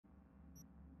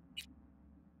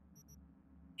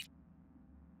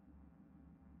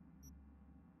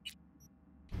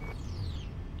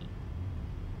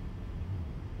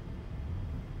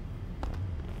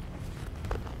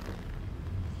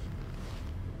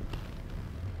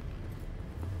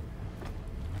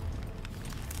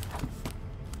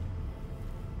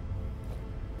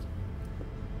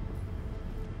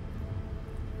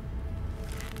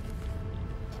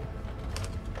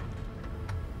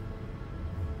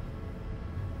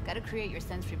Gotta create your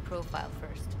sensory profile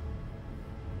first.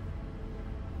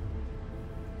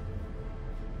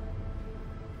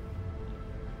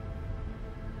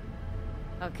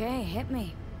 Okay, hit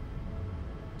me.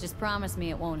 Just promise me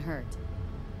it won't hurt.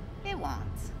 It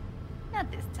won't.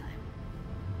 Not this time.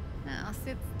 Now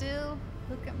sit still,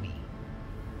 look at me.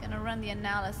 Gonna run the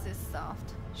analysis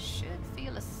soft. Should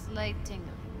feel a slight tingling.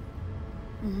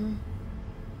 Mm-hmm.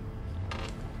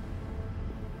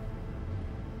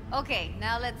 Okay,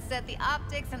 now let's set the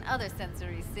optics and other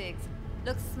sensory sigs.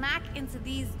 Look smack into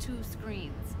these two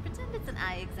screens. Pretend it's an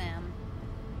eye exam.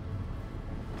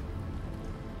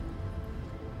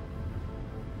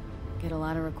 Get a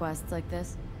lot of requests like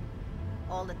this?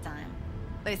 All the time.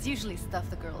 But it's usually stuff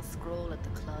the girls scroll at the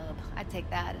club. I take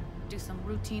that and do some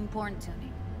routine porn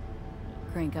tuning.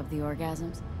 Crank up the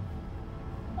orgasms?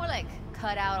 More like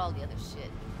cut out all the other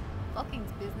shit.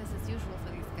 Fucking's business as usual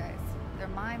for these guys. Their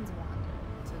minds wander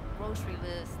to grocery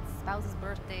lists, spouses'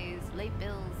 birthdays, late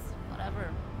bills,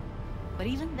 whatever. But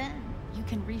even then, you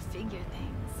can refigure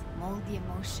things, mold the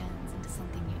emotions into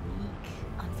something unique,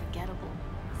 unforgettable.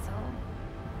 So,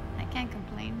 I can't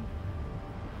complain.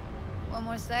 One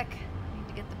more sec. Need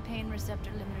to get the pain receptor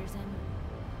limiters in.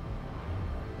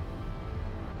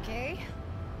 Okay.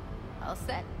 All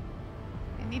set.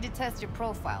 You need to test your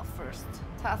profile first.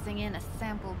 Tossing in a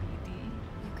sample BD.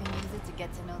 You can use it to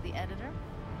get to know the editor.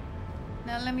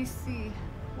 Now let me see.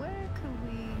 Where could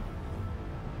we...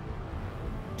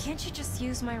 Can't you just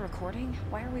use my recording?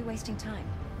 Why are we wasting time?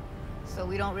 So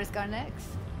we don't risk our necks?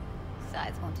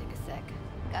 Besides, won't take a sec.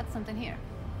 Got something here.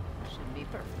 Should be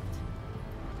perfect.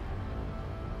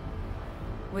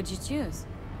 What'd you choose?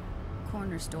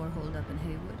 Corner store holdup in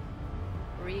Haywood.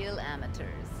 Real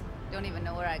amateurs. Don't even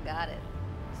know where I got it.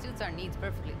 Suits our needs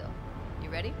perfectly, though. You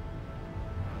ready?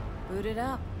 Boot it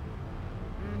up.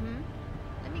 Mm-hmm.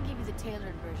 Let me give you the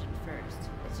tailored version first.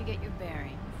 Let you get your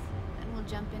bearings. Then we'll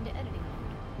jump into editing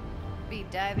mode. Be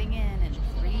diving in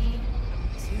 3,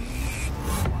 2,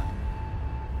 1.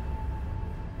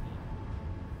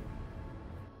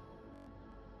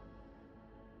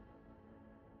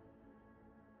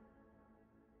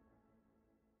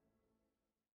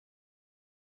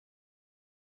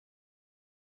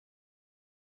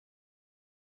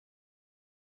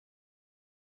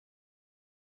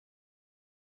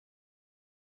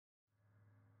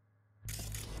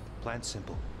 Plan's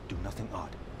simple. Do nothing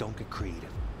odd. Don't get creative.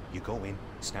 You go in,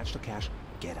 snatch the cash,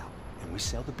 get out. And we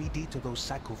sell the BD to those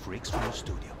psycho freaks from the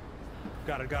studio.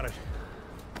 Got it.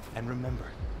 And remember,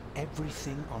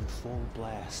 everything on full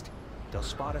blast. They'll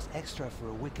spot us extra for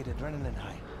a wicked adrenaline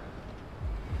high.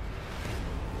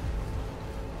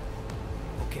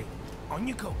 Okay, on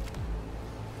you go.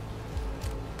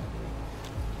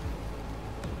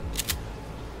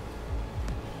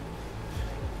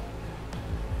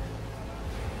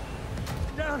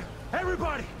 Down!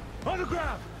 Everybody! On the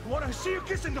ground! I want to see you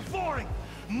kissing the flooring!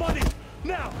 Money!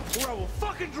 Now! Or I will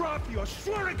fucking drop you! I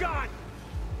swear to God!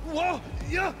 Whoa!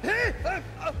 Yeah! Hey!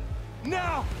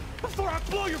 Now! Before I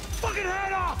blow your fucking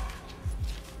head off!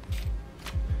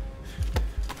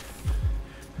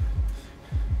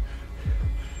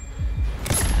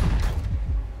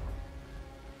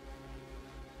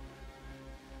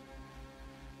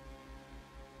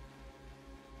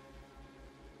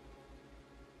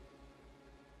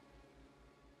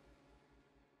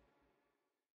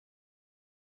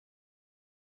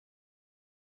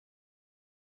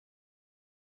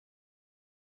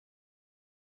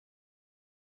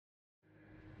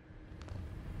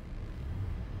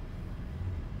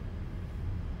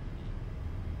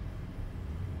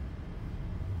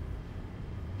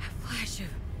 Flash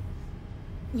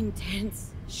of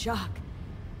intense shock.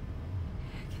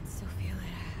 I can still feel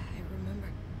it. I remember.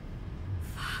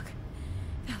 Fuck.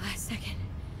 That last second.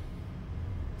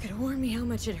 Could warn me how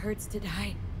much it hurts to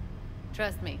die.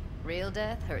 Trust me, real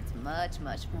death hurts much,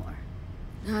 much more.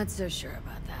 Not so sure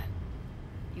about that.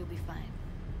 You'll be fine.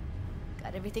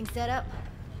 Got everything set up?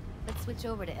 Let's switch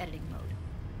over to editing mode.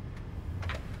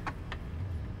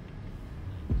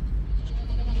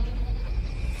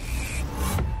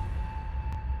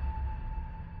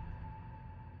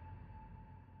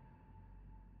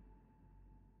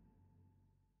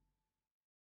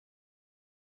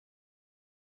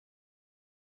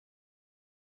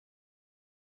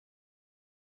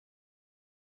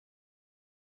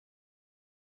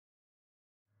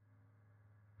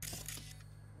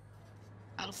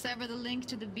 I'll sever the link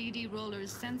to the BD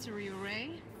Roller's sensory array.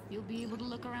 You'll be able to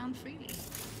look around freely.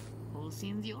 Whole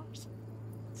scene's yours.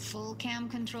 Full cam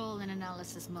control in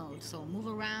analysis mode, so move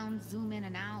around, zoom in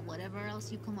and out, whatever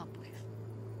else you come up with.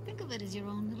 Think of it as your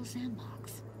own little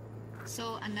sandbox.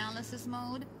 So, analysis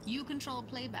mode, you control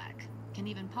playback. Can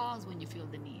even pause when you feel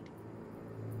the need.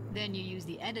 Then you use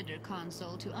the editor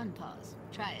console to unpause.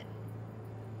 Try it.